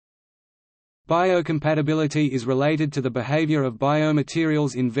Biocompatibility is related to the behavior of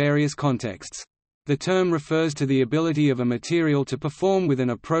biomaterials in various contexts. The term refers to the ability of a material to perform with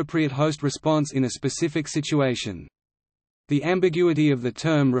an appropriate host response in a specific situation. The ambiguity of the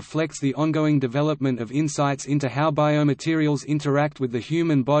term reflects the ongoing development of insights into how biomaterials interact with the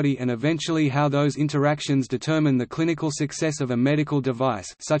human body and eventually how those interactions determine the clinical success of a medical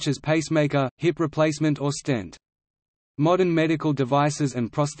device, such as pacemaker, hip replacement or stent. Modern medical devices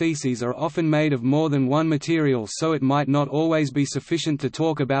and prostheses are often made of more than one material, so it might not always be sufficient to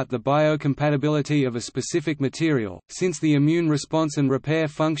talk about the biocompatibility of a specific material, since the immune response and repair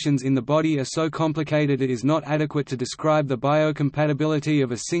functions in the body are so complicated it is not adequate to describe the biocompatibility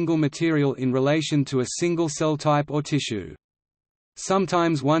of a single material in relation to a single cell type or tissue.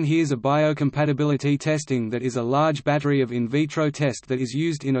 Sometimes one hears of biocompatibility testing that is a large battery of in vitro test that is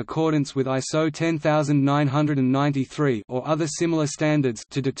used in accordance with ISO 10993 or other similar standards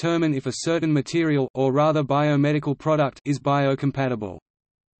to determine if a certain material or rather biomedical product is biocompatible.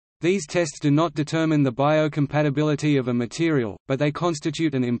 These tests do not determine the biocompatibility of a material, but they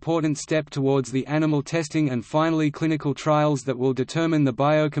constitute an important step towards the animal testing and finally clinical trials that will determine the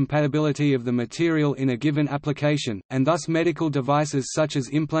biocompatibility of the material in a given application, and thus medical devices such as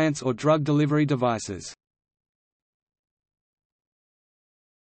implants or drug delivery devices.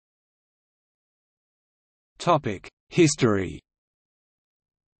 History.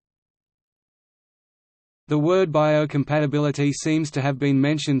 The word biocompatibility seems to have been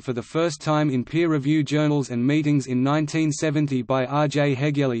mentioned for the first time in peer-review journals and meetings in 1970 by R. J.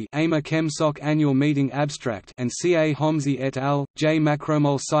 Hegeli, AMA Chem Soc Annual Meeting Abstract, and C. A. Homsey et al., J.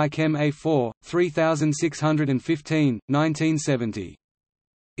 Macromol Sci Chem A4, 3615, 1970.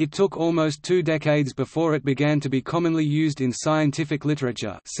 It took almost 2 decades before it began to be commonly used in scientific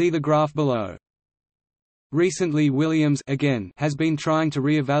literature. See the graph below. Recently Williams again has been trying to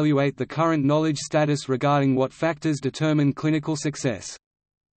re-evaluate the current knowledge status regarding what factors determine clinical success.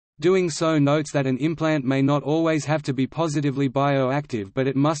 Doing so notes that an implant may not always have to be positively bioactive, but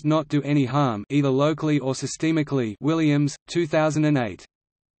it must not do any harm either locally or systemically. Williams, 2008.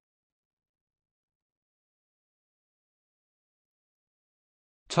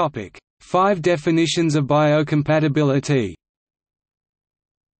 Topic: 5 definitions of biocompatibility.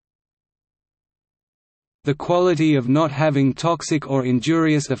 The quality of not having toxic or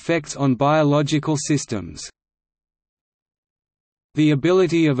injurious effects on biological systems. The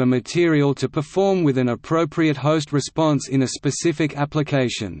ability of a material to perform with an appropriate host response in a specific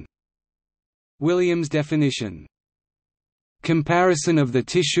application. Williams' definition. Comparison of the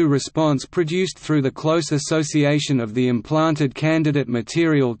tissue response produced through the close association of the implanted candidate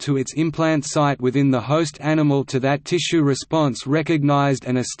material to its implant site within the host animal to that tissue response recognized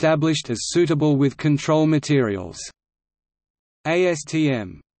and established as suitable with control materials.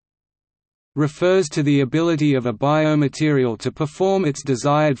 ASTM refers to the ability of a biomaterial to perform its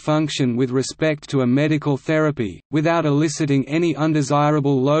desired function with respect to a medical therapy, without eliciting any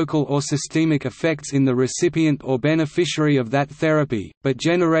undesirable local or systemic effects in the recipient or beneficiary of that therapy, but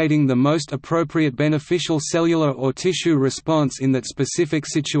generating the most appropriate beneficial cellular or tissue response in that specific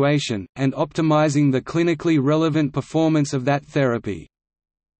situation, and optimizing the clinically relevant performance of that therapy.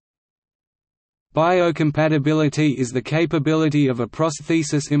 Biocompatibility is the capability of a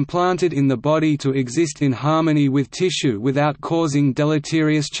prosthesis implanted in the body to exist in harmony with tissue without causing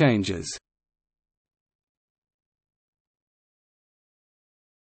deleterious changes.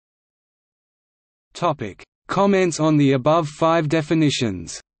 Comments on the above 5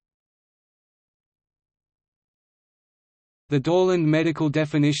 definitions. The Dorland medical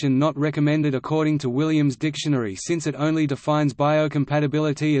definition not recommended according to Williams Dictionary, since it only defines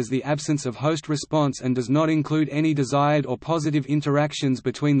biocompatibility as the absence of host response and does not include any desired or positive interactions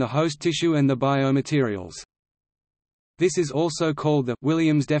between the host tissue and the biomaterials. This is also called the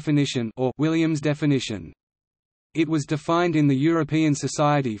Williams definition or Williams definition. It was defined in the European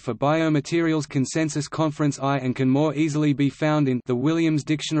Society for Biomaterials Consensus Conference I and can more easily be found in the Williams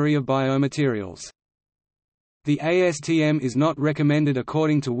Dictionary of Biomaterials. The ASTM is not recommended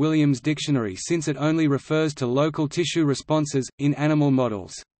according to Williams Dictionary since it only refers to local tissue responses, in animal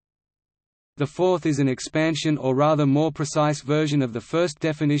models. The fourth is an expansion or rather more precise version of the first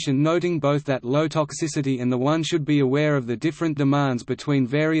definition, noting both that low toxicity and the one should be aware of the different demands between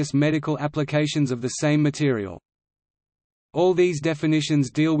various medical applications of the same material. All these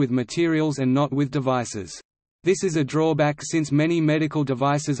definitions deal with materials and not with devices. This is a drawback since many medical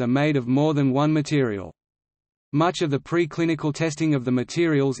devices are made of more than one material. Much of the preclinical testing of the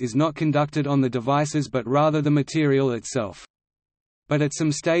materials is not conducted on the devices but rather the material itself. but at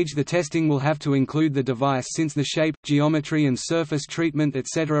some stage the testing will have to include the device since the shape, geometry and surface treatment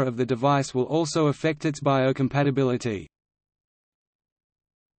etc. of the device will also affect its biocompatibility.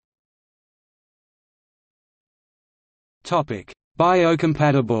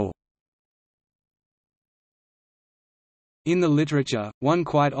 Biocompatible. In the literature, one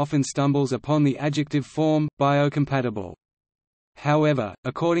quite often stumbles upon the adjective form, biocompatible. However,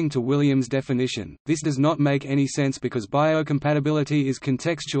 according to Williams' definition, this does not make any sense because biocompatibility is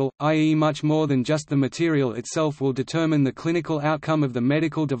contextual, i.e. much more than just the material itself will determine the clinical outcome of the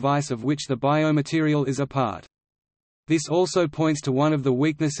medical device of which the biomaterial is a part. This also points to one of the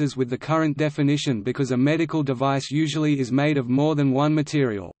weaknesses with the current definition because a medical device usually is made of more than one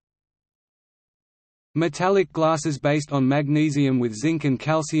material. Metallic glasses based on magnesium with zinc and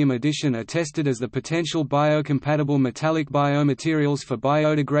calcium addition are tested as the potential biocompatible metallic biomaterials for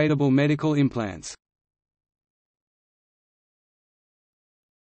biodegradable medical implants.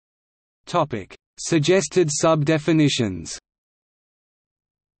 Suggested sub-definitions.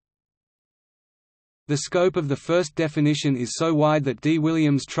 The scope of the first definition is so wide that D.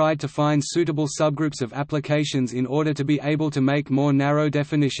 Williams tried to find suitable subgroups of applications in order to be able to make more narrow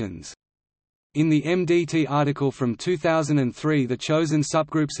definitions. In the MDT article from 2003, the chosen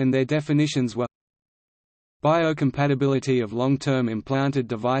subgroups and their definitions were biocompatibility of long-term implanted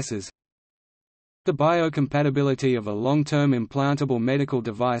devices. The biocompatibility of a long-term implantable medical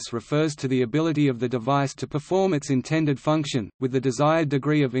device refers to the ability of the device to perform its intended function, with the desired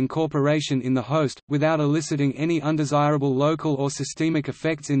degree of incorporation in the host, without eliciting any undesirable local or systemic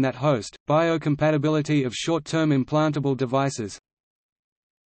effects in that host. Biocompatibility of short-term implantable devices.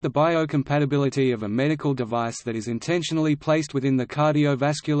 The biocompatibility of a medical device that is intentionally placed within the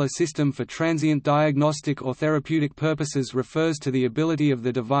cardiovascular system for transient diagnostic or therapeutic purposes refers to the ability of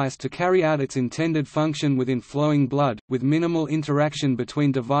the device to carry out its intended function within flowing blood, with minimal interaction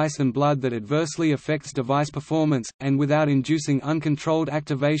between device and blood that adversely affects device performance, and without inducing uncontrolled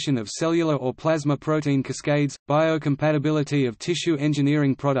activation of cellular or plasma protein cascades. Biocompatibility of tissue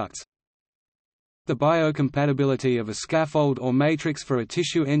engineering products. The biocompatibility of a scaffold or matrix for a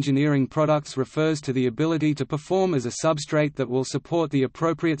tissue engineering products refers to the ability to perform as a substrate that will support the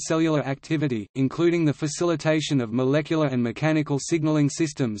appropriate cellular activity, including the facilitation of molecular and mechanical signaling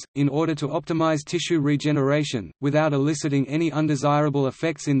systems, in order to optimize tissue regeneration, without eliciting any undesirable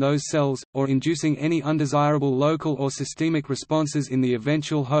effects in those cells, or inducing any undesirable local or systemic responses in the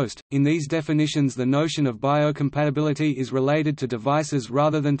eventual host. In these definitions, the notion of biocompatibility is related to devices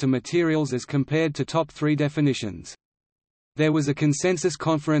rather than to materials as compared to top three definitions. There was a consensus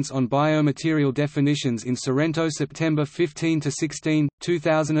conference on biomaterial definitions in Sorrento September 15–16,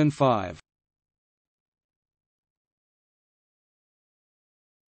 2005.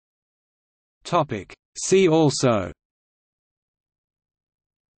 See also: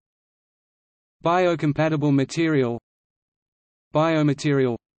 Biocompatible material,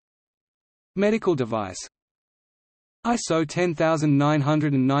 Biomaterial, Medical device, ISO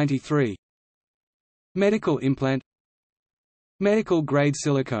 10993, Medical implant, Medical grade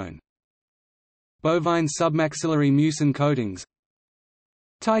silicone, Bovine submaxillary mucin coatings,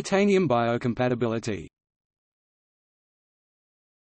 Titanium biocompatibility.